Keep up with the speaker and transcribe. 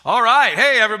All right.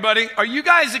 Hey, everybody. Are you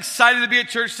guys excited to be at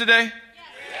church today?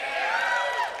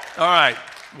 Yes. All right.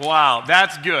 Wow.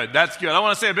 That's good. That's good. I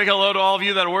want to say a big hello to all of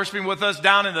you that are worshiping with us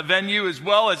down in the venue as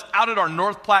well as out at our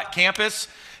North Platte campus.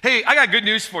 Hey, I got good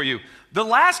news for you. The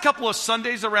last couple of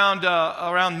Sundays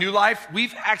around New Life,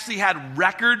 we've actually had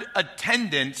record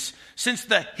attendance since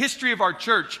the history of our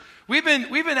church. We've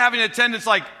been having attendance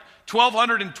like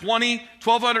 1,220,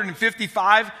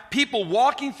 1,255 people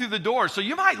walking through the door. So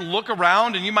you might look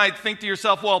around and you might think to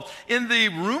yourself, well, in the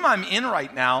room I'm in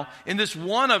right now, in this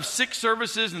one of 6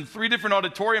 services and 3 different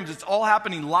auditoriums, it's all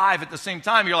happening live at the same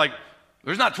time. You're like,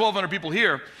 there's not 1,200 people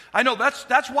here. I know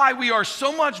that's why we are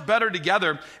so much better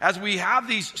together as we have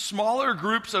these smaller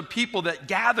groups of people that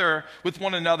gather with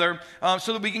one another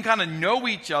so that we can kind of know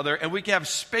each other and we can have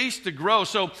space to grow.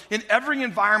 So in every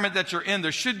environment that you're in,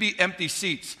 there should be empty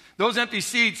seats. Those empty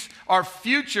seats are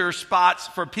future spots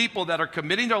for people that are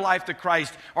committing their life to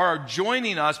Christ or are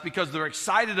joining us because they're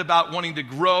excited about wanting to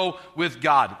grow with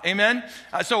God. Amen?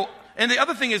 And the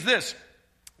other thing is this.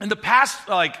 In the past,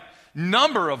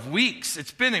 number of weeks,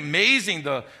 it's been amazing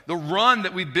the run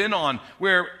that we've been on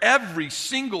where every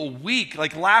single week,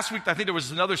 like last week, I think there was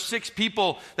another 6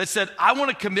 people that said, I want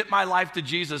to commit my life to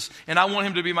Jesus and I want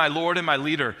him to be my Lord and my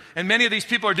leader. And many of these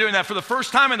people are doing that for the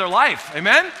first time in their life.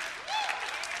 Amen?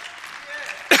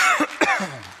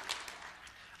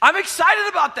 I'm excited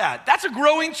about that. That's a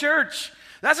growing church.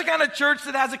 That's the kind of church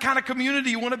that has the kind of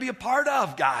community you want to be a part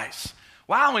of, guys.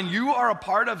 Wow, and you are a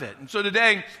part of it. And so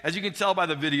today, as you can tell by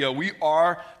the video, we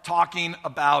are talking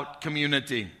about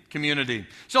community.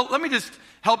 So let me just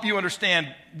help you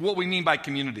understand what we mean by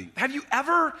community. Have you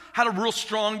ever had a real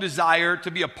strong desire to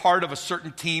be a part of a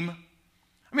certain team?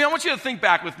 I want you to think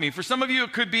back with me. For some of you,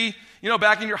 it could be,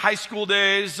 back in your high school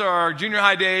days or junior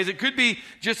high days. It could be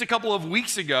just a couple of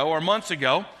weeks ago or months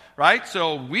ago, right?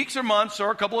 So weeks or months or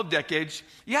a couple of decades,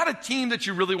 you had a team that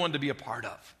you really wanted to be a part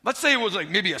of. Let's say it was like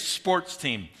maybe a sports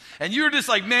team. And you were just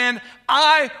like, man,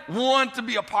 I want to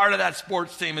be a part of that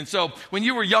sports team. And so when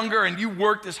you were younger and you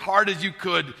worked as hard as you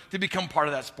could to become part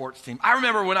of that sports team. I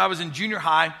remember when I was in junior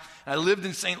high, I lived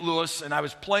in St. Louis, and I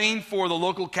was playing for the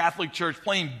local Catholic church,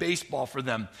 playing baseball for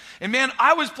them. And man,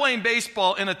 I was playing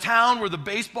baseball in a town where the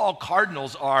baseball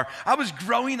Cardinals are. I was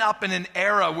growing up in an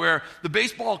era where the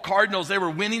baseball Cardinals, they were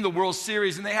winning the World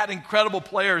Series, and they had incredible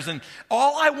players. And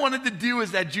all I wanted to do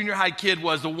as that junior high kid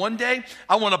was one day,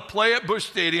 I want to play at Busch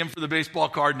Stadium for the baseball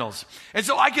Cardinals. And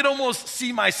so I could almost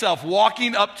see myself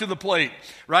walking up to the plate,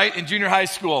 right, in junior high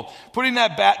school, putting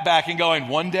that bat back and going,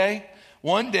 one day,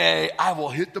 I will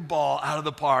hit the ball out of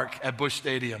the park at Busch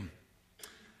Stadium.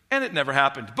 And it never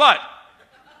happened. But,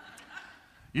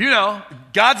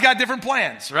 God's got different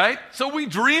plans, right? So we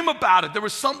dream about it. There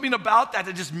was something about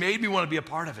that just made me want to be a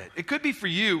part of it. It could be for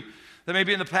you that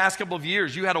maybe in the past couple of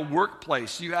years, you had a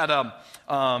workplace, you had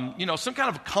some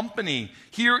kind of company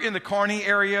here in the Kearney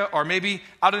area or maybe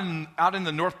out in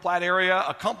the North Platte area,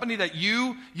 a company that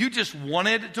you just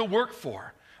wanted to work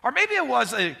for. Or maybe it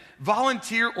was a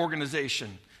volunteer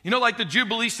organization, like the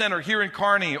Jubilee Center here in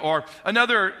Kearney or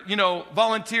another,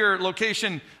 volunteer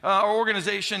location or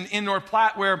organization in North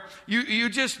Platte where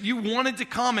you wanted to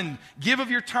come and give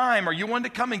of your time or you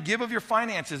wanted to come and give of your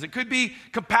finances. It could be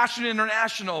Compassion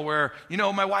International where,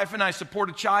 my wife and I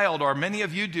support a child or many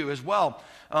of you do as well.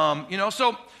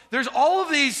 So there's all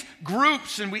of these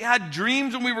groups and we had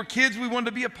dreams when we were kids. We wanted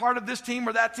to be a part of this team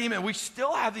or that team and we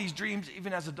still have these dreams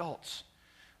even as adults.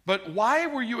 But why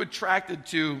were you attracted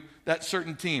to that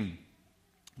certain team?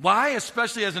 Why,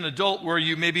 especially as an adult, were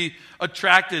you maybe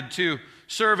attracted to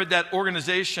serve at that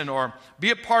organization or be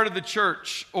a part of the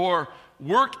church or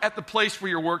work at the place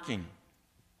where you're working?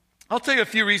 I'll tell you a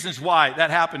few reasons why that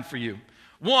happened for you.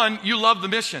 One, you love the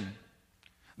mission.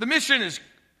 The mission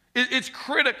it's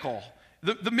critical.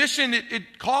 The mission,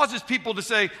 it causes people to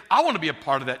say, I want to be a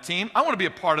part of that team. I want to be a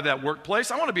part of that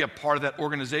workplace. I want to be a part of that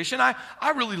organization. I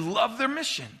really love their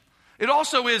mission. It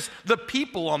also is the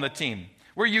people on the team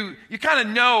where you kind of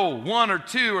know 1 or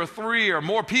 2 or 3 or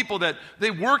more people that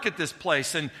they work at this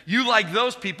place and you like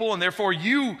those people and therefore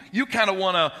you kind of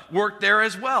want to work there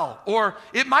as well. Or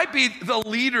it might be the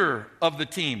leader of the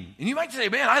team. And you might say,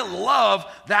 man, I love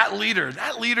that leader.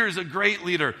 That leader is a great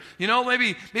leader.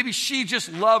 Maybe she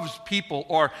just loves people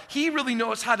or he really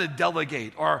knows how to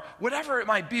delegate or whatever it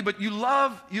might be. But you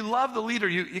love the leader.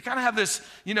 You kind of have this,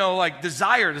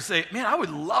 desire to say, man, I would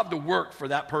love to work for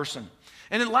that person.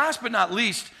 And then last but not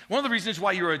least, one of the reasons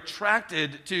why you're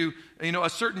attracted to, a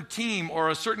certain team or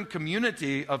a certain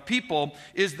community of people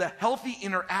is the healthy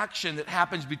interaction that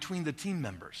happens between the team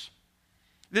members.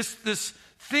 This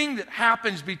thing that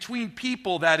happens between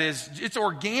people that it's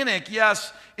organic,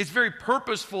 yes, it's very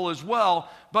purposeful as well,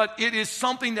 but it is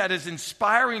something that is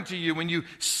inspiring to you. When you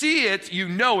see it, you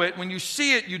know it. When you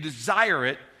see it, you desire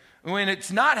it. When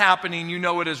it's not happening, you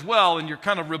know it as well, and you're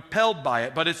kind of repelled by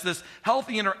it. But it's this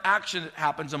healthy interaction that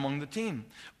happens among the team.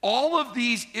 All of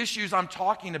these issues I'm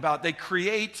talking about, they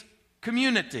create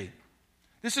community.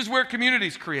 This is where community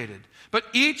is created. But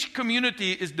each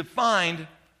community is defined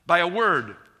by a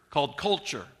word called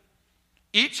culture.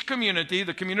 Each community,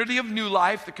 the community of New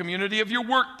Life, the community of your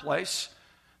workplace,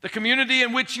 the community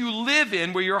in which you live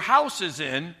in, where your house is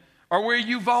in, or where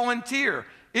you volunteer,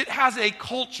 it has a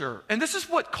culture. And this is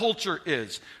what culture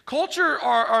is. Culture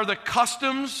are the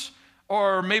customs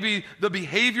or maybe the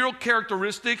behavioral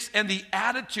characteristics and the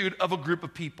attitude of a group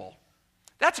of people.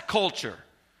 That's a culture.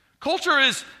 Culture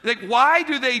is like, why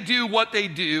do they do what they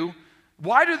do?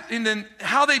 And then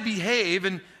how they behave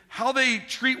and how they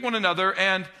treat one another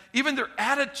and even their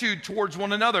attitude towards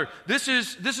one another. This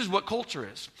is what culture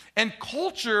is. And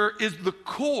culture is the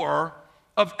core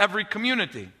of every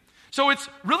community. So it's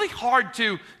really hard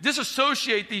to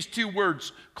disassociate these two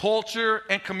words, culture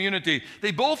and community.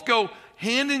 They both go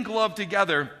hand in glove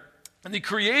together, and they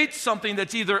create something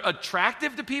that's either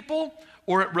attractive to people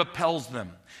or it repels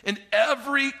them. In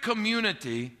every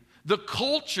community, the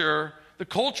culture, the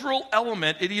cultural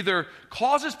element, it either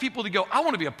causes people to go, I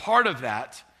want to be a part of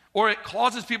that, or it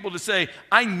causes people to say,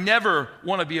 I never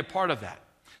want to be a part of that.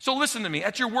 So listen to me,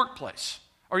 at your workplace,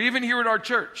 or even here at our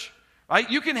church, right?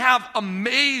 You can have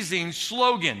amazing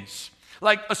slogans.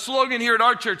 Like a slogan here at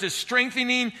our church is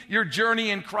strengthening your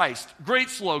journey in Christ. Great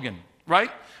slogan, right?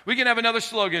 We can have another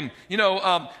slogan,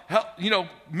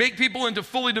 make people into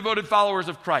fully devoted followers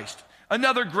of Christ.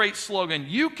 Another great slogan.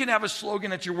 You can have a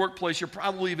slogan at your workplace. You're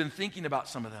probably even thinking about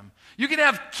some of them. You can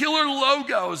have killer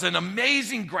logos and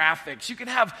amazing graphics. You can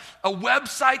have a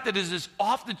website that is just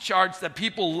off the charts that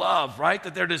people love, right?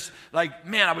 That they're just like,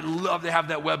 man, I would love to have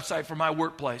that website for my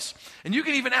workplace. And you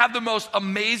can even have the most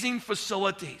amazing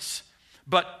facilities.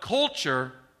 But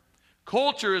culture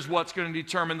is what's going to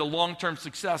determine the long-term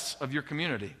success of your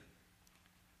community.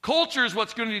 Culture is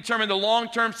what's going to determine the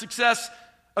long-term success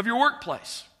of your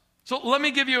workplace. So let me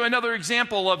give you another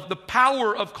example of the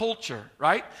power of culture,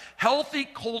 right? Healthy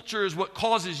culture is what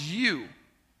causes you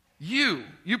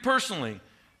personally,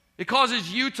 it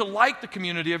causes you to like the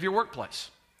community of your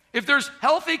workplace. If there's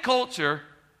healthy culture,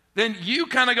 then you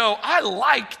kind of go, I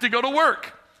like to go to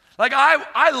work. Like,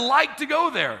 I like to go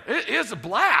there. It is a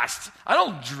blast. I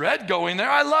don't dread going there.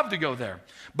 I love to go there.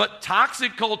 But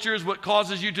toxic culture is what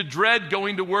causes you to dread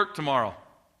going to work tomorrow.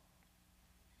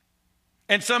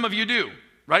 And some of you do.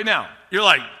 Right now, you're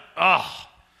like,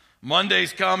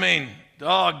 Monday's coming.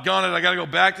 Doggone it, I got to go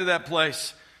back to that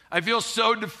place. I feel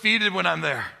so defeated when I'm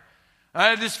there.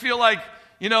 I just feel like,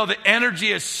 the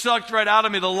energy is sucked right out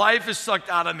of me. The life is sucked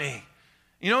out of me.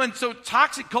 And so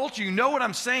toxic culture, you know what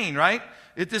I'm saying, right?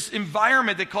 It's this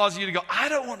environment that causes you to go, I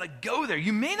don't want to go there.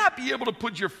 You may not be able to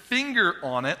put your finger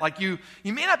on it. Like you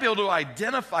may not be able to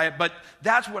identify it, but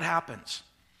that's what happens.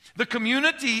 The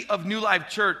community of New Life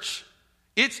Church,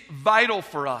 it's vital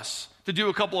for us to do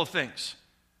a couple of things.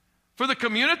 For the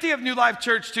community of New Life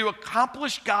Church to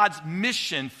accomplish God's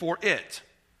mission for it,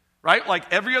 right?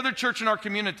 Like every other church in our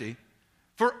community,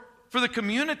 for the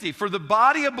community, for the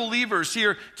body of believers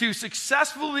here to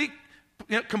successfully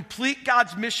complete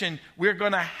God's mission, we're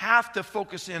going to have to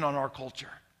focus in on our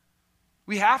culture.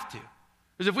 We have to.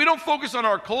 Because if we don't focus on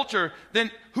our culture,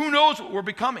 then who knows what we're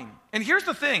becoming. And here's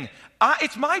the thing.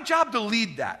 It's my job to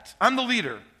lead that. I'm the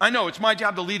leader. I know it's my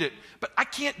job to lead it. But I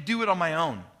can't do it on my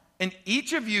own. And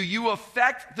each of you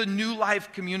affect the New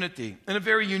Life community in a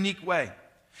very unique way.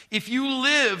 If you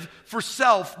live for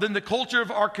self, then the culture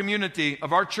of our community,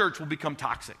 of our church, will become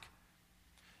toxic.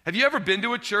 Have you ever been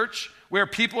to a church where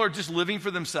people are just living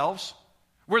for themselves?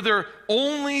 Where they're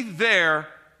only there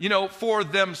for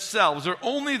themselves. They're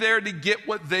only there to get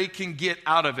what they can get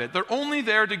out of it. They're only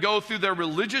there to go through their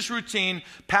religious routine,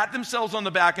 pat themselves on the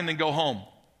back, and then go home.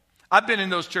 I've been in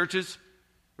those churches,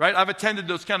 right? I've attended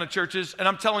those kind of churches, and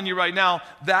I'm telling you right now,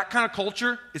 that kind of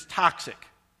culture is toxic.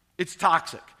 It's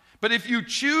toxic. But if you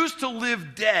choose to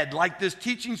live dead, like this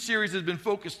teaching series has been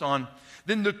focused on,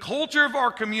 then the culture of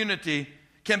our community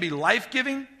can be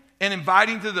life-giving and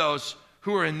inviting to those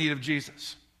who are in need of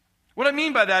Jesus. What I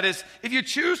mean by that is, if you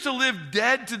choose to live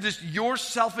dead to this your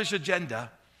selfish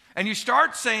agenda, and you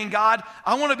start saying, God,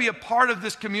 I want to be a part of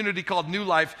this community called New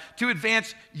Life to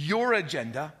advance your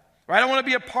agenda, right? I want to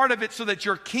be a part of it so that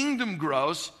your kingdom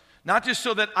grows, not just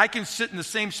so that I can sit in the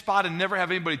same spot and never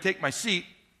have anybody take my seat,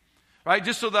 right?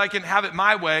 Just so that I can have it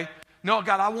my way. No,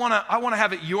 God, I want to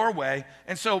have it your way.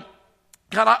 And so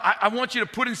God, I want you to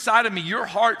put inside of me your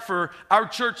heart for our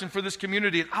church and for this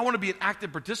community, and I want to be an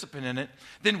active participant in it,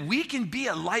 then we can be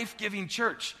a life-giving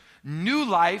church. New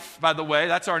Life, by the way,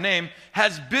 that's our name,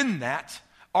 has been that.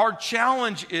 Our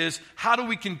challenge is, how do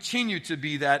we continue to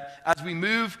be that as we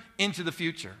move into the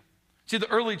future? See,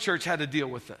 the early church had to deal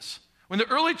with this. When the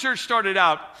early church started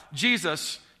out,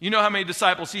 Jesus, you know how many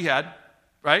disciples he had,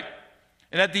 right?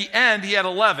 And at the end, he had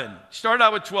 11. Started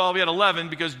out with 12, he had 11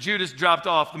 because Judas dropped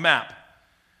off the map.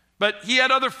 But he had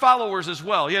other followers as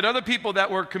well. He had other people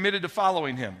that were committed to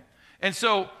following him. And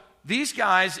so these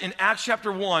guys in Acts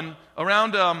chapter 1,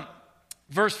 around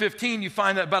verse 15, you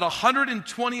find that about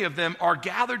 120 of them are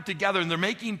gathered together and they're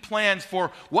making plans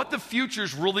for what the future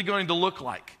is really going to look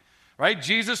like. Right?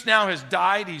 Jesus now has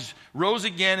died, he's rose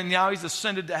again, and now he's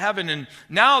ascended to heaven. And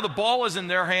now the ball is in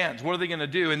their hands. What are they going to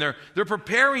do? And they're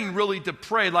preparing really to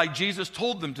pray like Jesus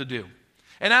told them to do.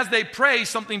 And as they pray,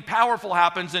 something powerful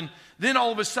happens, and then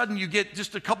all of a sudden you get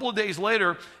just a couple of days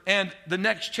later, and the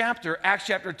next chapter, Acts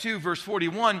chapter 2, verse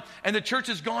 41, and the church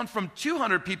has gone from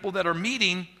 200 people that are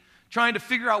meeting, trying to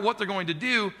figure out what they're going to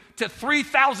do, to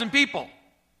 3,000 people.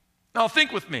 Now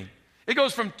think with me. It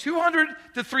goes from 200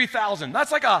 to 3,000.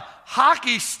 That's like a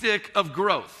hockey stick of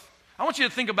growth. I want you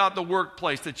to think about the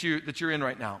workplace that you're in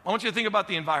right now. I want you to think about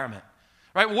the environment.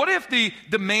 Right? What if the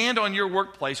demand on your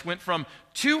workplace went from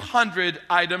 200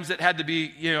 items that had to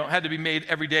be made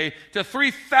every day to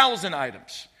 3,000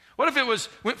 items? What if it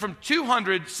went from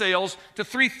 200 sales to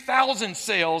 3,000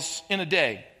 sales in a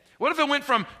day? What if it went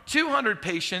from 200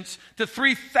 patients to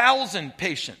 3,000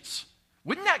 patients?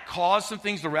 Wouldn't that cause some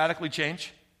things to radically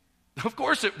change? Of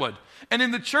course it would. And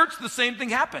in the church, the same thing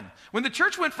happened. When the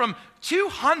church went from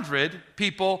 200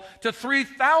 people to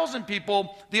 3,000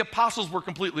 people, the apostles were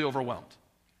completely overwhelmed.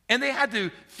 And they had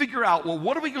to figure out, well,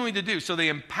 what are we going to do? So they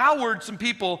empowered some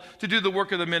people to do the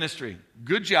work of the ministry.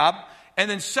 Good job.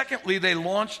 And then secondly, they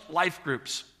launched life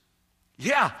groups.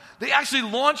 Yeah, they actually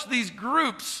launched these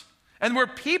groups and where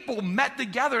people met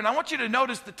together. And I want you to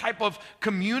notice the type of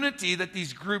community that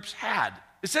these groups had.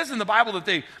 It says in the Bible that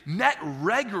they met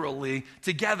regularly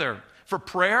together for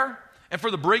prayer and for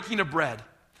the breaking of bread.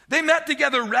 They met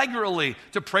together regularly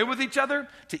to pray with each other,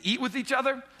 to eat with each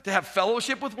other, to have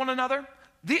fellowship with one another.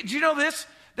 Do you know this?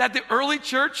 That the early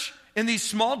church in these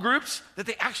small groups, that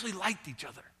they actually liked each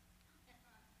other.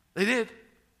 They did.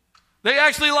 They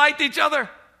actually liked each other.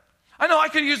 I know I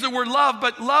could use the word love,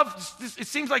 but love, it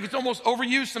seems like it's almost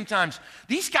overused sometimes.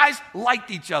 These guys liked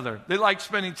each other. They liked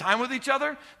spending time with each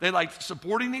other. They liked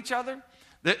supporting each other.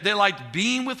 They liked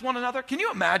being with one another. Can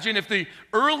you imagine if the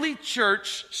early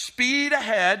church speed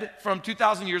ahead from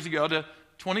 2,000 years ago to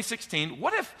 2016,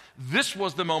 what if this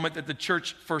was the moment that the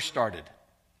church first started?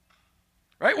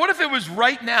 Right? What if it was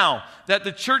right now that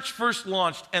the church first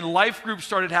launched and life groups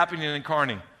started happening in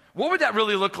Kearney? What would that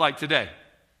really look like today?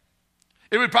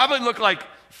 It would probably look like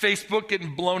Facebook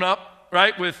getting blown up,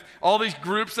 right? With all these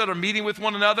groups that are meeting with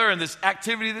one another and this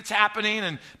activity that's happening,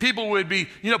 and people would be,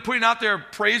 putting out their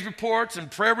praise reports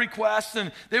and prayer requests,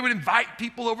 and they would invite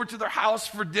people over to their house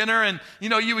for dinner, and,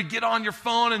 you would get on your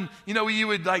phone and, you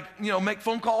would make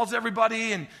phone calls to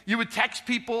everybody, and you would text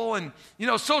people, and,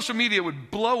 social media would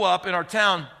blow up in our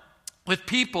town with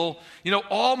people,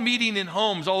 all meeting in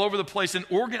homes all over the place and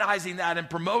organizing that and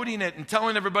promoting it and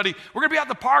telling everybody, we're going to be at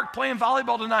the park playing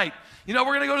volleyball tonight. We're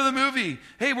going to go to the movie.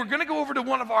 Hey, we're going to go over to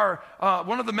one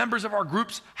of the members of our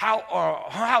group's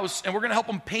house, and we're going to help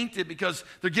them paint it because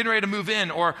they're getting ready to move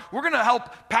in. Or we're going to help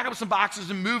pack up some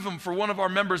boxes and move them for one of our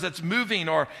members that's moving.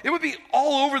 Or it would be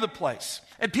all over the place.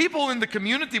 And people in the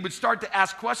community would start to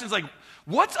ask questions like,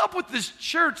 what's up with this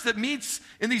church that meets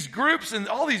in these groups, and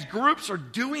all these groups are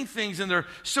doing things and they're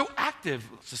so active?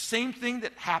 It's the same thing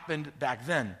that happened back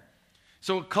then.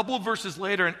 So a couple of verses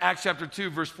later in Acts chapter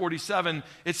 2, verse 47,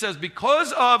 it says,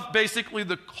 because of basically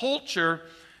the culture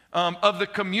of the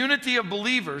community of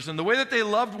believers and the way that they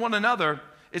loved one another,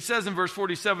 it says in verse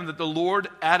 47 that the Lord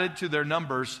added to their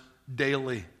numbers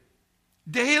daily.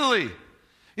 Daily.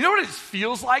 You know what it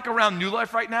feels like around New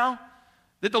Life right now?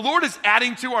 That the Lord is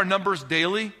adding to our numbers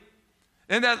daily.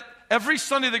 And that every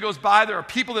Sunday that goes by, there are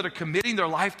people that are committing their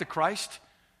life to Christ.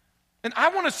 And I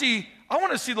want to see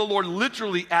the Lord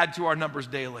literally add to our numbers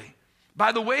daily.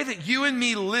 By the way that you and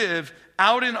me live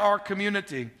out in our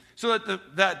community. So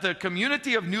that the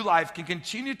community of New Life can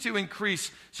continue to increase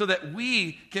so that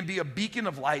we can be a beacon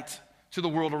of light to the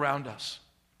world around us.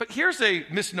 But here's a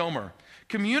misnomer.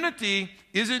 Community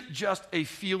isn't just a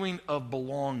feeling of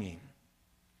belonging.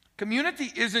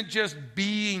 Community isn't just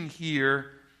being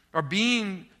here or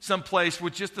being someplace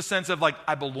with just the sense of like,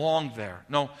 I belong there.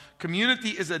 No, community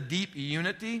is a deep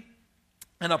unity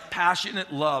and a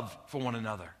passionate love for one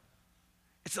another.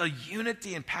 It's a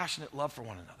unity and passionate love for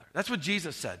one another. That's what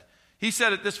Jesus said. He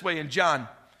said it this way in John.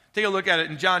 Take a look at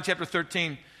it in John chapter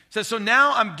 13. It says, so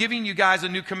now I'm giving you guys a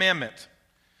new commandment.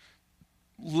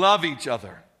 Love each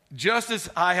other. Just as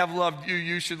I have loved you,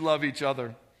 you should love each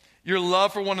other. Your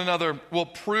love for one another will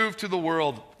prove to the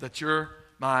world that you're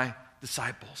my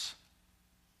disciples.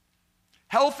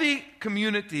 Healthy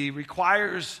community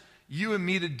requires you and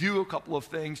me to do a couple of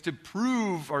things to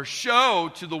prove or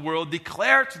show to the world,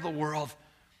 declare to the world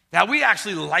that we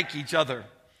actually like each other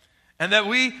and that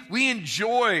we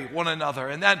enjoy one another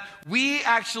and that we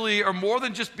actually are more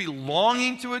than just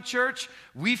belonging to a church.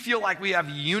 We feel like we have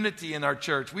unity in our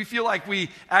church. We feel like we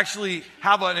actually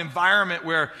have an environment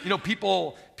where,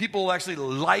 people actually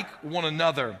like one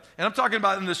another. And I'm talking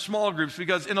about in the small groups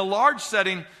because in a large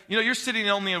setting, you're sitting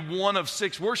only in one of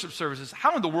 6 worship services.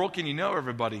 How in the world can you know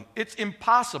everybody? It's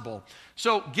impossible.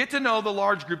 So get to know the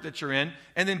large group that you're in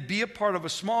and then be a part of a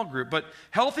small group. But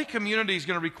healthy community is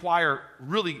going to require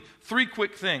really 3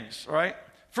 quick things, all right?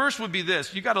 First would be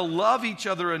this. You got to love each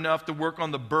other enough to work on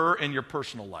the burr in your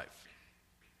personal life.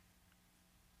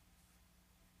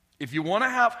 If you want to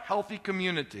have healthy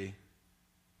community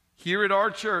here at our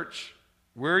church,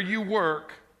 where you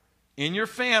work, in your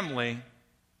family,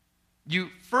 you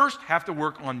first have to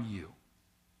work on you.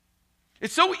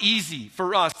 It's so easy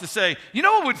for us to say, you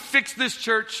know what would fix this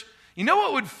church? You know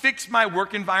what would fix my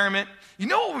work environment? You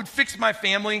know what would fix my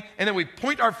family? And then we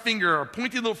point our finger, our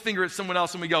pointy little finger at someone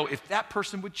else and we go, if that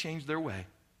person would change their way,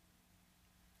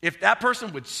 if that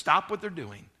person would stop what they're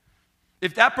doing,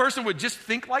 if that person would just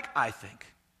think like I think,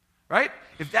 right?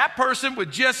 If that person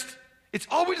would just, it's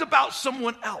always about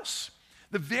someone else.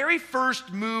 The very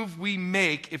first move we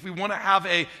make if we want to have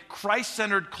a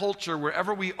Christ-centered culture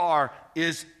wherever we are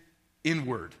is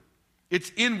inward. It's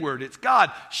inward. It's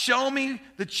God, show me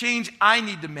the change I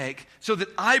need to make so that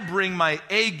I bring my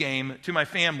A game to my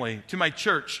family, to my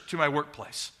church, to my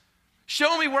workplace.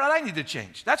 Show me what I need to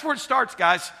change. That's where it starts,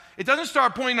 guys. It doesn't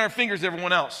start pointing our fingers at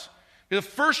everyone else. The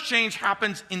first change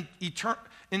happens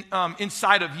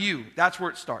inside of you. That's where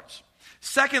it starts.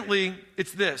 Secondly,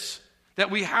 it's this, that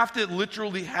we have to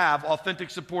literally have authentic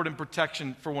support and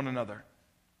protection for one another.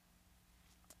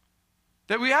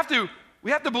 That we have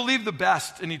to believe the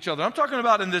best in each other. I'm talking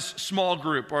about in this small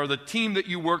group or the team that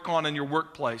you work on in your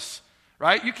workplace,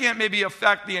 right? You can't maybe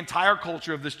affect the entire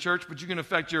culture of this church, but you can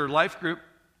affect your life group.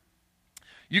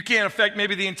 You can't affect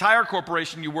maybe the entire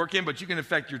corporation you work in, but you can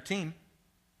affect your team.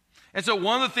 And so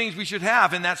one of the things we should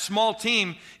have in that small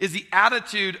team is the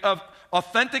attitude of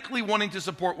authentically wanting to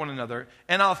support one another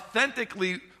and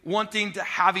authentically wanting to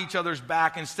have each other's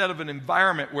back instead of an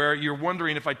environment where you're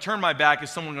wondering, if I turn my back, is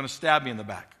someone going to stab me in the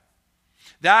back?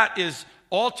 That is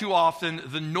all too often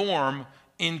the norm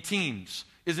in teams,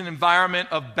 is an environment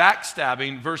of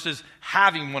backstabbing versus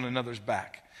having one another's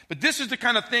back. But this is the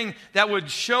kind of thing that would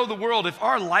show the world, if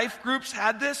our life groups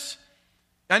had this,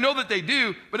 I know that they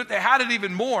do, but if they had it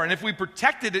even more, and if we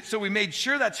protected it so we made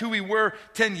sure that's who we were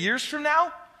 10 years from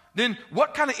now, then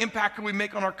what kind of impact can we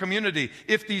make on our community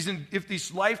if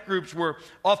these life groups were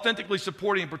authentically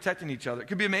supporting and protecting each other? It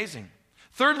could be amazing.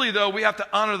 Thirdly, though, we have to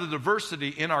honor the diversity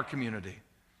in our community.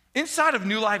 Inside of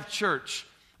New Life Church,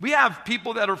 we have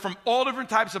people that are from all different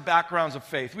types of backgrounds of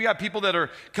faith. We have people that are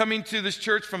coming to this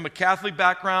church from a Catholic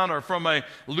background or from a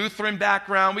Lutheran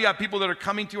background. We have people that are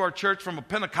coming to our church from a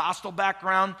Pentecostal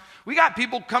background. We got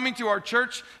people coming to our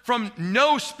church from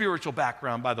no spiritual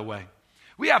background, by the way.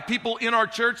 We have people in our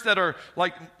church that are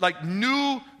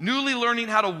newly learning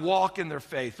how to walk in their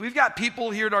faith. We've got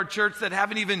people here at our church that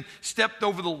haven't even stepped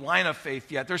over the line of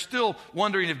faith yet. They're still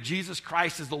wondering if Jesus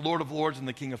Christ is the Lord of Lords and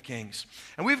the King of Kings.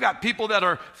 And we've got people that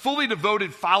are fully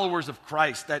devoted followers of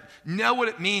Christ that know what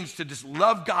it means to just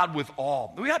love God with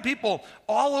all. We got people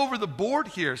all over the board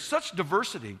here, such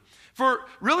diversity. For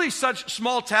really such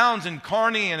small towns in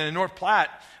Kearney and in North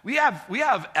Platte, we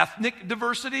have ethnic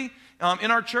diversity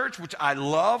in our church, which I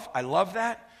love. I love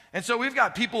that. And so we've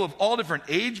got people of all different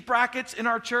age brackets in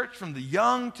our church, from the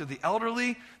young to the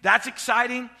elderly. That's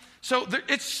exciting. So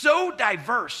it's so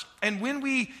diverse. And when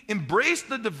we embrace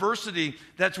the diversity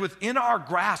that's within our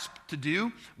grasp to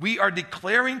do, we are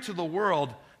declaring to the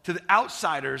world, to the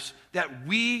outsiders, that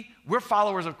we're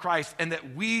followers of Christ and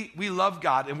that we love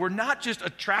God. And we're not just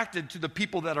attracted to the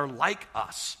people that are like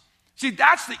us. See,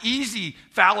 that's the easy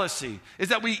fallacy, is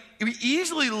that we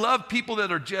easily love people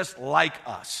that are just like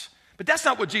us. But that's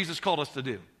not what Jesus called us to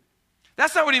do.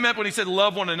 That's not what he meant when he said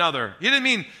love one another. He didn't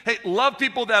mean, hey, love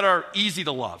people that are easy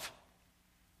to love.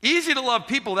 Easy to love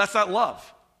people, that's not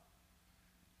love.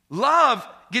 Love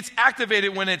gets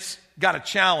activated when it's got a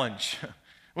challenge,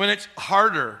 when it's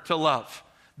harder to love.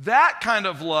 That kind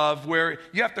of love where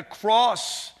you have to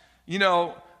cross,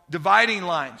 dividing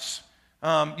lines.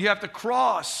 You have to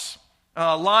cross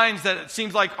lines that it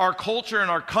seems like our culture and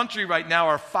our country right now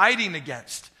are fighting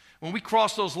against. When we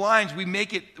cross those lines, we make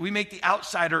the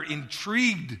outsider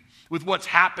intrigued with what's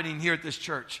happening here at this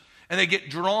church. And they get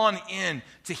drawn in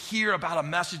to hear about a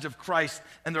message of Christ,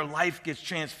 and their life gets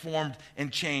transformed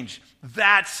and changed.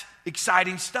 That's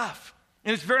exciting stuff.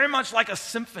 And it's very much like a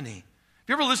symphony. Have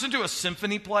you ever listened to a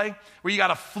symphony play where you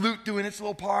got a flute doing its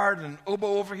little part and an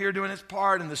oboe over here doing its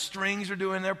part and the strings are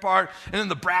doing their part and then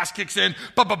the brass kicks in,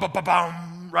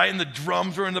 ba-ba-ba-ba-bum, right? And the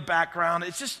drums are in the background.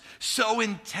 It's just so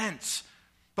intense.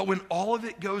 But when all of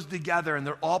it goes together and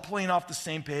they're all playing off the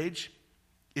same page,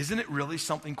 isn't it really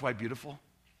something quite beautiful?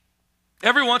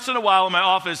 Every once in a while in my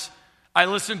office, I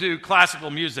listen to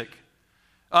classical music.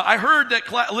 I heard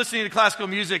that listening to classical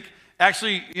music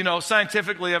actually,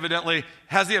 scientifically, evidently,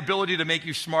 has the ability to make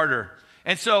you smarter.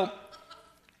 And so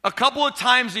a couple of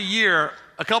times a year,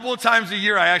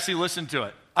 I actually listen to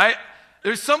it.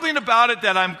 There's something about it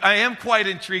that I am quite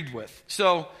intrigued with.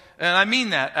 So, and I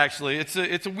mean that, actually.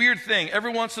 It's a weird thing.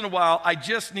 Every once in a while, I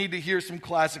just need to hear some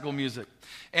classical music.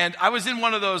 And I was in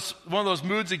one of those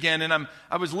moods again, and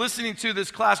I was listening to this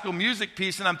classical music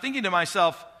piece, and I'm thinking to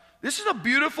myself, this is a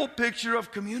beautiful picture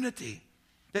of community.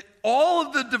 That all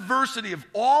of the diversity of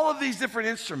all of these different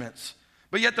instruments,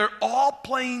 but yet they're all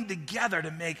playing together to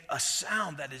make a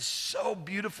sound that is so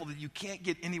beautiful that you can't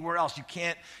get anywhere else.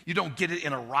 You don't get it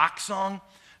in a rock song,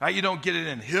 right? You don't get it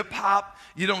in hip hop.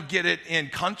 You don't get it in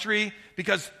country,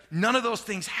 because none of those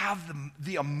things have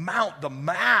the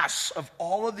mass of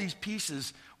all of these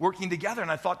pieces working together. And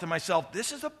I thought to myself,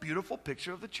 this is a beautiful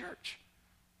picture of the church.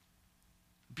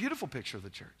 Beautiful picture of the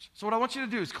church. So what I want you to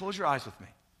do is close your eyes with me.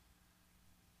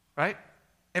 Right?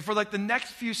 And for the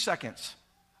next few seconds,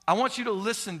 I want you to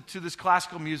listen to this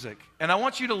classical music. And I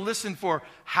want you to listen for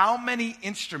how many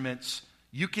instruments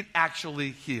you can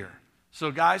actually hear. So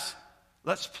guys,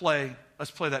 let's play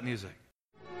that music.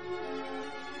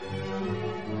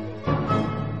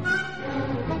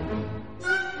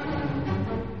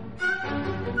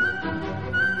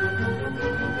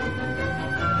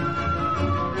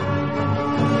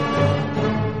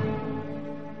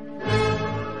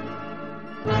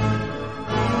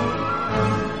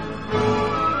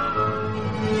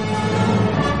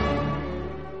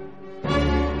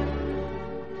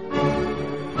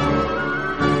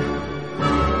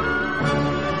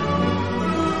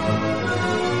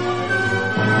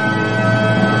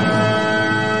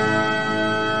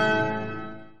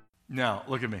 Now,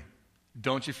 look at me.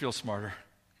 Don't you feel smarter?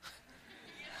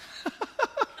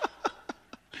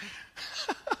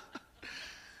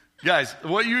 Guys,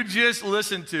 what you just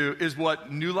listened to is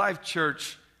what New Life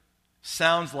Church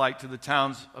sounds like to the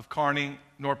towns of Kearney,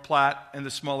 North Platte, and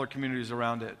the smaller communities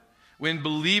around it. When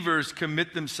believers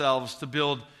commit themselves to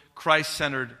build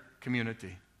Christ-centered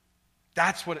community.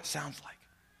 That's what it sounds like.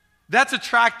 That's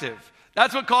attractive.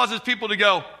 That's what causes people to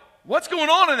go, what's going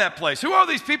on in that place? Who are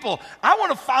these people? I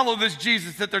want to follow this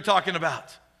Jesus that they're talking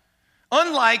about.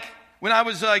 Unlike when I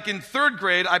was in third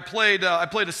grade, I played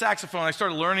a saxophone. I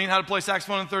started learning how to play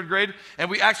saxophone in third grade,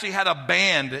 and we actually had a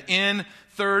band in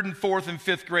third and fourth and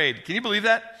fifth grade. Can you believe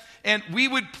that? And we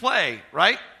would play,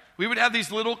 right? We would have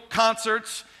these little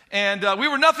concerts, and we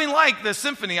were nothing like the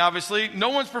symphony, obviously. No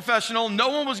one's professional. No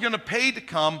one was going to pay to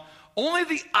come. Only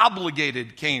the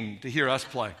obligated came to hear us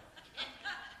play.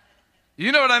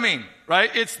 You know what I mean,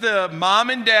 right? It's the mom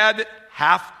and dad that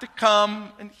have to come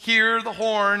and hear the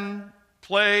horn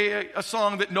play a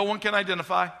song that no one can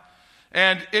identify.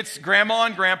 And it's grandma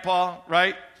and grandpa,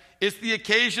 right? It's the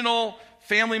occasional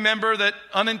family member that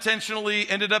unintentionally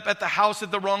ended up at the house at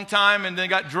the wrong time and then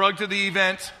got drugged to the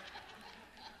event.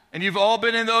 And you've all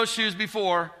been in those shoes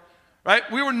before, right?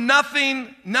 We were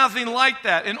nothing like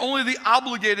that. And only the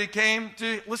obligated came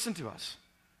to listen to us.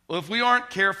 Well, if we aren't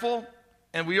careful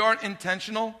and we aren't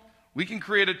intentional, we can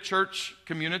create a church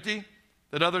community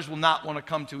that others will not want to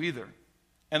come to either.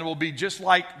 And it will be just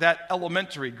like that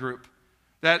elementary group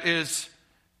that's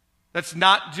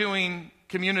not doing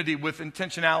community with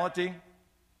intentionality.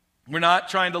 We're not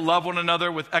trying to love one another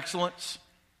with excellence.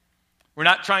 We're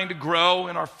not trying to grow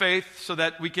in our faith so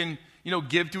that we can,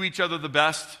 give to each other the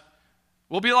best.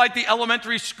 We'll be like the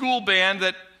elementary school band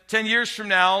that 10 years from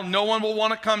now, no one will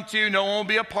want to come to, no one will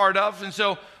be a part of. And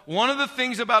so one of the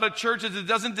things about a church is it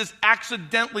doesn't just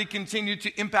accidentally continue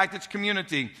to impact its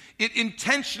community. It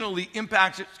intentionally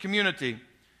impacts its community.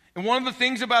 And one of the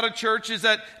things about a church is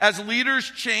that as leaders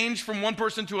change from one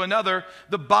person to another,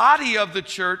 the body of the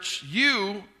church,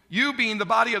 you being the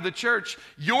body of the church,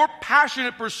 your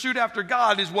passionate pursuit after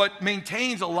God is what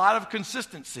maintains a lot of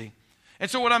consistency. And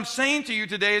so what I'm saying to you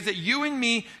today is that you and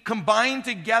me combined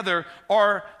together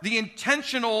are the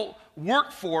intentional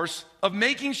workforce of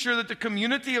making sure that the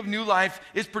community of New Life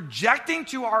is projecting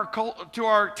to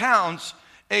our towns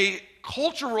a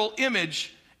cultural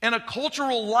image and a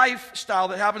cultural lifestyle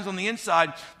that happens on the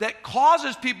inside that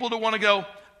causes people to want to go,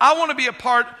 I want to be a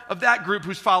part of that group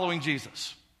who's following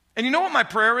Jesus. And you know what my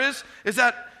prayer is? Is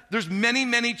that there's many,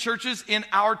 many churches in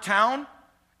our town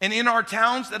and in our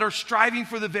towns that are striving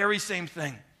for the very same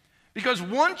thing. Because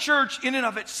one church in and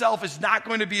of itself is not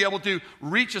going to be able to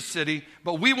reach a city,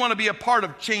 but we want to be a part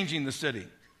of changing the city.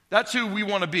 That's who we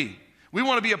want to be. We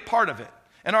want to be a part of it.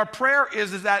 And our prayer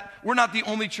is that we're not the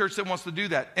only church that wants to do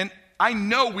that. And I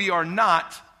know we are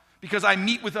not, because I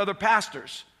meet with other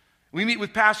pastors. We meet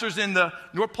with pastors in the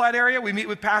North Platte area. We meet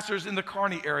with pastors in the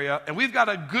Kearney area. And we've got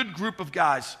a good group of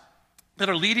guys that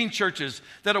are leading churches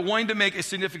that are wanting to make a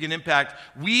significant impact.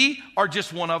 We are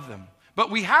just one of them. But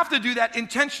we have to do that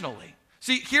intentionally.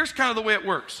 See, here's kind of the way it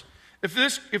works. If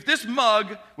this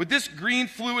mug with this green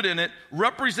fluid in it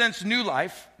represents New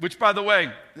Life, which, by the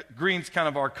way, green's kind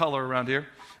of our color around here.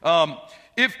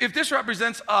 If this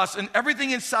represents us and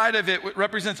everything inside of it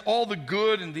represents all the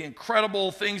good and the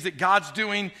incredible things that God's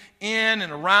doing in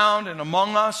and around and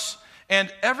among us,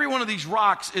 and every one of these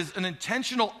rocks is an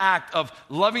intentional act of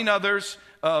loving others,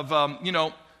 of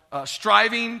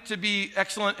striving to be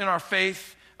excellent in our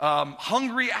faith,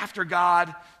 hungry after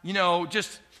God,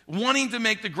 just wanting to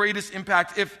make the greatest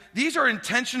impact. If these are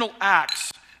intentional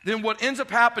acts, then what ends up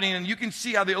happening, and you can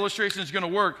see how the illustration is going to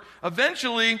work,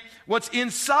 eventually what's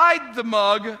inside the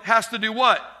mug has to do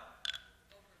what?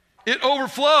 It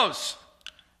overflows,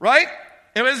 right?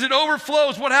 And as it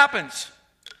overflows, what happens?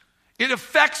 It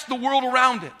affects the world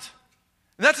around it.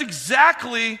 And that's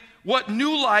exactly what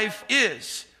New Life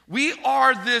is. We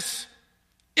are this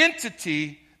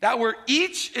entity that where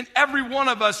each and every one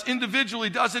of us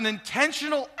individually does an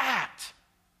intentional act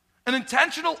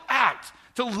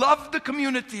to love the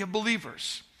community of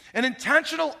believers, an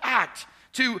intentional act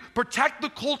to protect the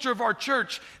culture of our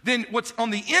church. Then what's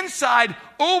on the inside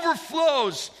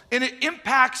overflows and it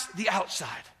impacts the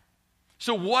outside.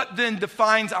 So what then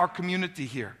defines our community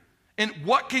here? And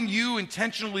what can you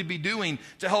intentionally be doing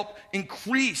to help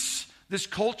increase this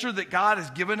culture that God has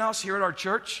given us here at our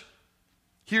church?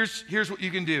 Here's what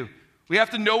you can do. We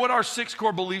have to know what our 6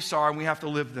 core beliefs are, and we have to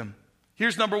live them.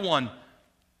 Here's number 1.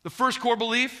 The first core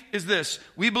belief is this: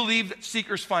 we believe that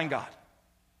seekers find God.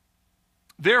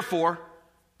 Therefore,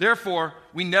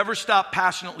 we never stop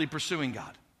passionately pursuing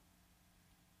God.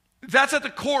 That's at the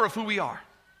core of who we are.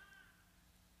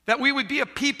 That we would be a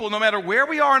people, no matter where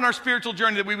we are in our spiritual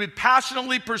journey, that we would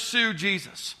passionately pursue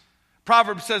Jesus.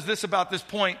 Proverbs says this about this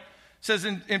point. It says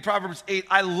in Proverbs 8,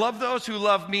 I love those who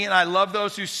love me, and I love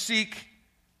those who seek.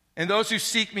 And those who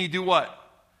seek me do what?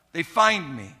 They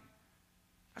find me.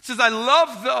 It says, I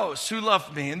love those who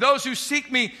love me, and those who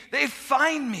seek me, they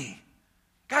find me.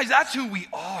 Guys, that's who we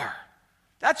are.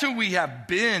 That's who we have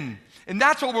been. And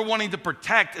that's what we're wanting to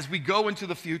protect as we go into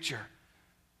the future.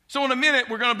 So in a minute,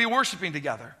 we're going to be worshiping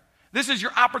together. This is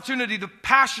your opportunity to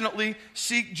passionately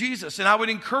seek Jesus. And I would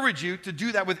encourage you to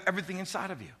do that with everything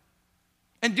inside of you.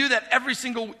 And do that every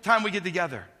single time we get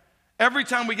together. Every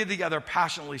time we get together,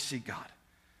 passionately seek God.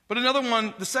 But another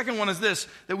one, the second one is this,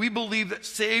 that we believe that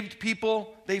saved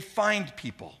people, they find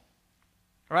people.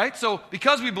 All right? So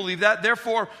because we believe that,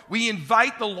 therefore, we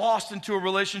invite the lost into a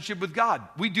relationship with God.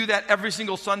 We do that every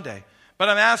single Sunday. But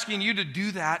I'm asking you to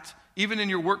do that even in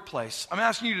your workplace. I'm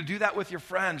asking you to do that with your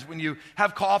friends when you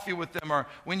have coffee with them, or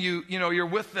when you're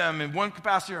with them in one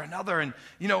capacity or another. And,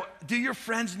 do your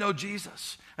friends know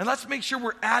Jesus? And let's make sure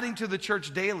we're adding to the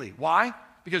church daily. Why?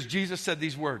 Because Jesus said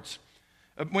these words.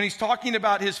 When he's talking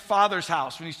about his Father's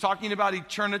house, when he's talking about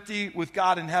eternity with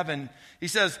God in heaven, he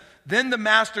says, then the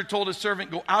master told his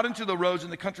servant, go out into the roads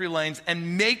and the country lanes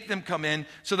and make them come in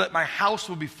so that my house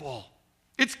will be full.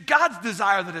 It's God's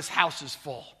desire that his house is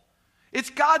full. It's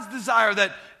God's desire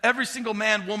that every single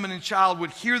man, woman, and child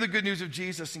would hear the good news of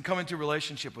Jesus and come into a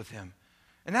relationship with him.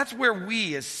 And that's where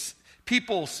we as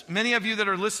people, many of you that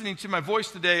are listening to my voice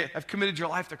today have committed your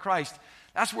life to Christ.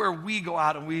 That's where we go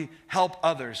out and we help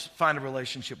others find a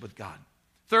relationship with God.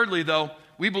 Thirdly, though,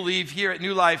 we believe here at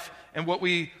New Life, and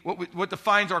what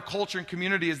defines our culture and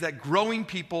community is that growing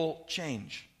people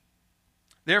change.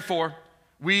 Therefore,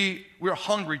 we're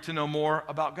hungry to know more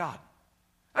about God.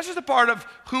 That's just a part of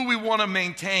who we want to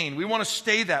maintain. We want to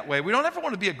stay that way. We don't ever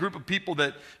want to be a group of people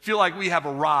that feel like we have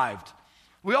arrived.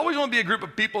 We always want to be a group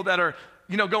of people that are,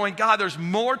 going, God, there's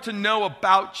more to know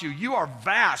about you. You are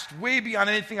vast, way beyond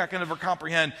anything I can ever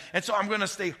comprehend. And so I'm going to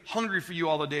stay hungry for you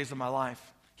all the days of my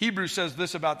life. Hebrews says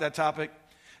this about that topic.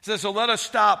 It says, so let us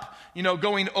stop,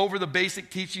 going over the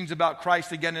basic teachings about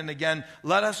Christ again and again.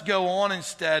 Let us go on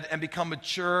instead and become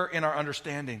mature in our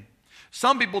understanding.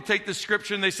 Some people take this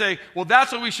scripture and they say, well,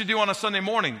 that's what we should do on a Sunday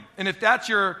morning. And if that's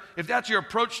your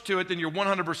approach to it, then you're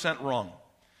 100% wrong.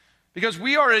 Because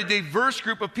we are a diverse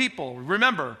group of people.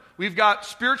 Remember, we've got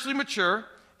spiritually mature,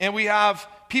 and we have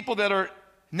people that are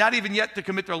not even yet to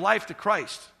commit their life to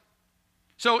Christ.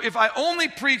 So if I only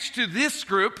preach to this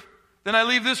group, then I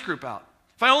leave this group out.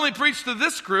 If I only preach to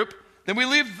this group, then we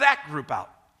leave that group out.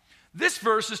 This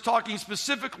verse is talking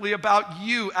specifically about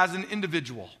you as an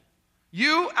individual.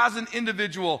 You as an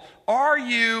individual, where are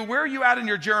you at in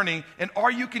your journey, and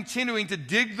are you continuing to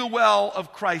dig the well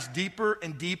of Christ deeper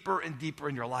and deeper and deeper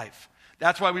in your life?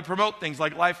 That's why we promote things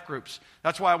like life groups.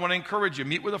 That's why I want to encourage you,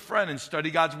 meet with a friend and study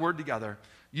God's Word together.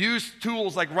 Use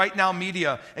tools like Right Now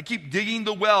Media and keep digging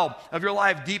the well of your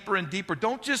life deeper and deeper.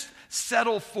 Don't just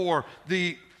settle for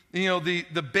the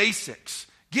basics.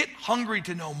 Get hungry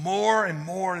to know more and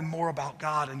more and more about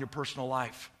God in your personal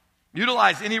life.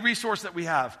 Utilize any resource that we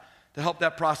have to help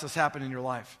that process happen in your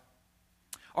life.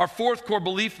 Our fourth core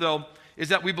belief, though, is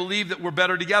that we believe that we're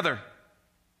better together.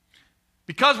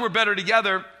 Because we're better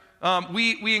together,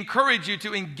 we encourage you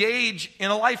to engage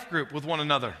in a life group with one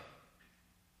another.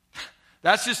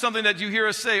 That's just something that you hear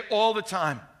us say all the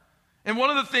time. And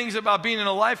one of the things about being in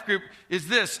a life group is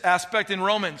this aspect in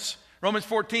Romans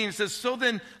 14, it says, so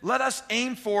then let us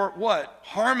aim for what?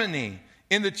 Harmony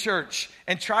in the church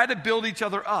and try to build each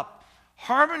other up.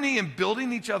 Harmony and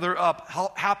building each other up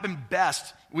happen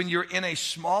best when you're in a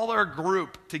smaller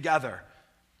group together.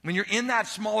 When you're in that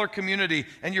smaller community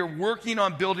and you're working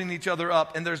on building each other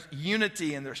up, and there's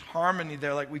unity and there's harmony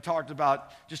there like we talked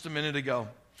about just a minute ago.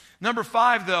 Number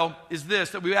 5, though, is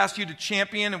this, that we ask you to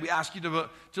champion and we ask you to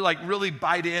really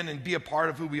bite in and be a part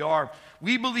of who we are.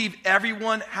 We believe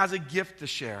everyone has a gift to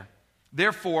share.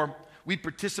 Therefore, we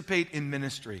participate in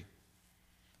ministry.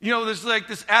 There's like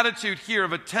this attitude here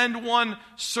of attend one,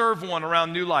 serve one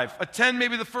around New Life. Attend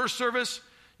maybe the first service,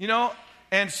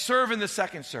 and serve in the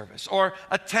second service. Or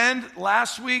attend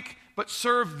last week, but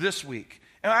serve this week.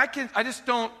 And I just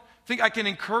don't think I can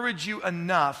encourage you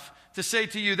enough to say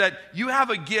to you that you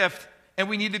have a gift and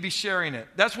we need to be sharing it.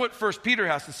 That's what 1 Peter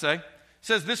has to say. It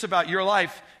says this about your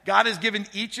life. God has given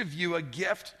each of you a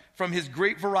gift from his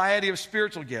great variety of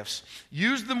spiritual gifts.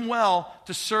 Use them well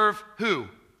to serve who?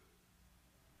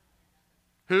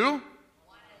 Who?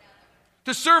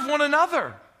 To serve one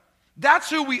another. That's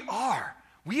who we are.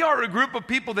 We are a group of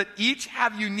people that each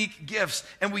have unique gifts,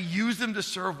 and we use them to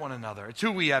serve one another. It's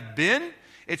who we have been,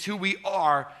 it's who we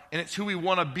are, and it's who we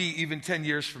want to be even 10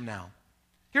 years from now.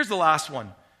 Here's the last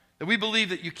one, that we believe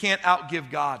that you can't outgive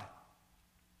God.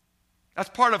 That's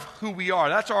part of who we are.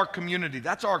 That's our community.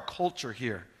 That's our culture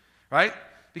here, right?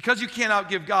 Because you can't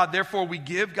outgive God, therefore we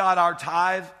give God our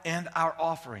tithe and our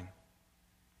offering.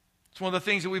 It's one of the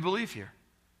things that we believe here.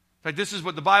 In fact, this is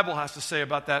what the Bible has to say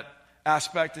about that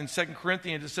aspect in 2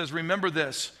 Corinthians. It says, remember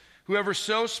this, whoever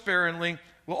sows sparingly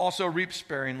will also reap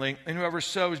sparingly, and whoever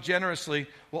sows generously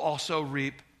will also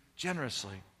reap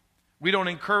generously. We don't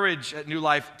encourage at New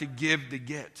Life to give to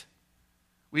get.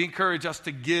 We encourage us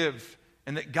to give,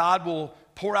 and that God will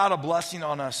pour out a blessing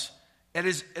on us at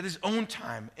his own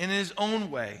time, in his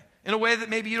own way, in a way that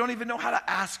maybe you don't even know how to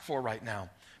ask for right now.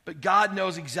 But God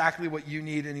knows exactly what you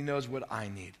need, and he knows what I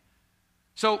need.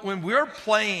 So when we're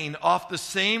playing off the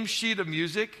same sheet of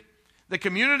music, the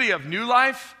community of New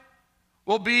Life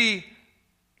will be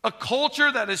a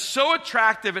culture that is so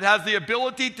attractive, it has the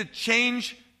ability to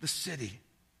change the city.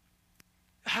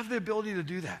 Have the ability to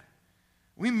do that.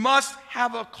 We must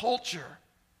have a culture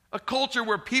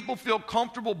where people feel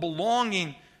comfortable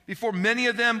belonging before many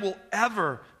of them will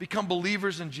ever become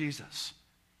believers in Jesus.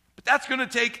 But that's going to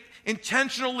take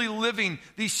intentionally living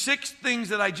these 6 things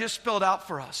that I just spelled out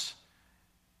for us.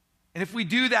 And if we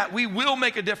do that, we will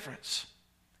make a difference.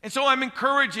 And so I'm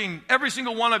encouraging every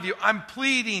single one of you. I'm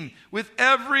pleading with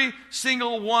every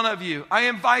single one of you. I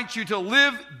invite you to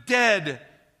live dead.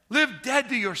 Live dead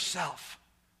to yourself.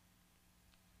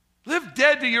 Live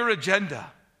dead to your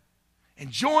agenda.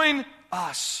 And join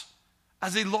us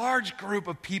as a large group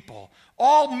of people,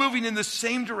 all moving in the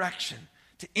same direction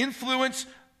to influence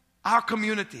our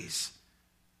communities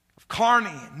of Kearney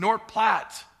and North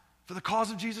Platte for the cause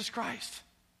of Jesus Christ.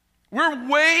 We're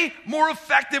way more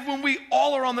effective when we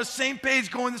all are on the same page,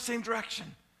 going the same direction.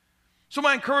 So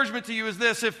my encouragement to you is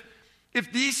this: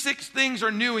 if these 6 things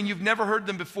are new and you've never heard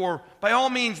them before, by all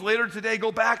means, later today, go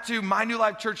back to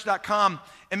mynewlifechurch.com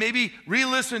and maybe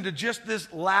re-listen to just this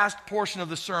last portion of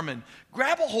the sermon.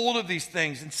 Grab a hold of these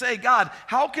things and say, God,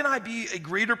 how can I be a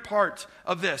greater part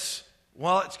of this?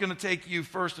 Well, it's going to take you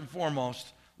first and foremost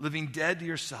living dead to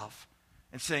yourself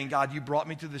and saying, God, you brought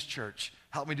me to this church.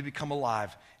 Help me to become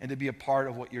alive and to be a part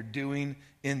of what you're doing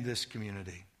in this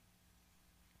community.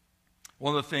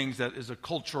 One of the things that is a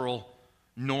cultural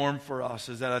norm for us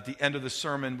is that at the end of the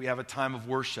sermon, we have a time of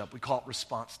worship. We call it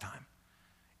response time.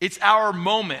 It's our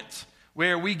moment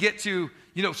where we get to,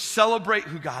 celebrate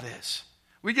who God is.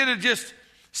 We get to just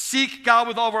seek God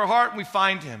with all of our heart and we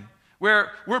find him.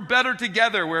 Where we're better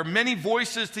together, where many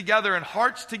voices together and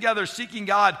hearts together seeking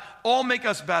God all make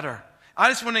us better. I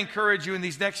just want to encourage you in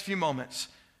these next few moments,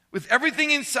 with everything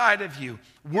inside of you,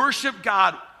 worship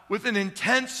God with an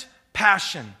intense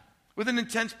passion.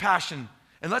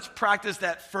 And let's practice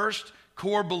that first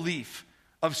core belief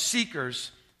of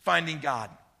seekers finding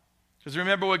God. Because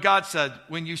remember what God said,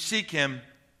 when you seek him,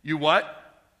 you what?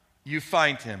 You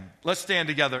find him. Let's stand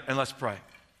together and let's pray.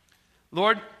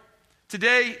 Lord,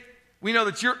 today we know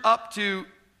that you're up to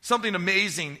something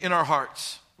amazing in our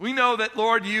hearts. We know that,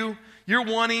 Lord, you're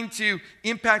wanting to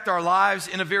impact our lives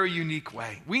in a very unique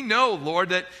way. We know, Lord,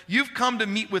 that you've come to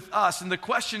meet with us, and the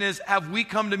question is, have we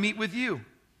come to meet with you?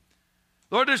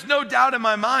 Lord, there's no doubt in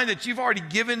my mind that you've already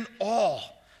given all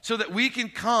so that we can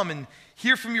come and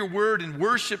hear from your word and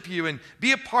worship you and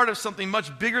be a part of something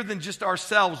much bigger than just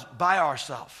ourselves by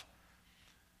ourselves.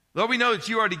 Lord, we know that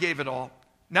you already gave it all.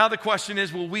 Now the question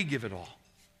is, will we give it all?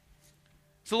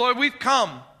 So, Lord, we've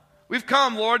come,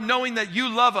 Lord, knowing that you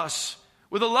love us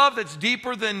with a love that's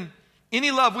deeper than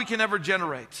any love we can ever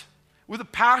generate, with a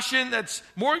passion that's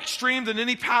more extreme than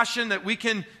any passion that we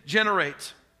can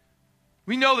generate.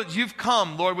 We know that you've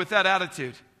come, Lord, with that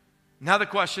attitude. Now the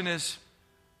question is,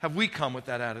 have we come with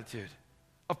that attitude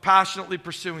of passionately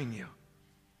pursuing you?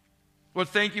 Lord,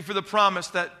 thank you for the promise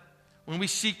that when we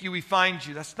seek you, we find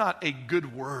you. That's not a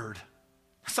good word.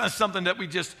 That's not something that we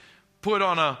just put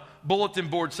on a bulletin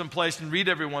board someplace and read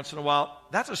every once in a while.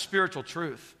 That's a spiritual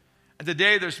truth. And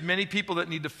today there's many people that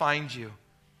need to find you.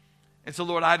 And so,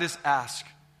 Lord, I just ask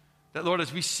that, Lord,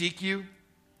 as we seek you,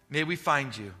 may we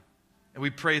find you. And we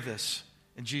pray this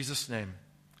in Jesus' name.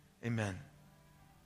 Amen.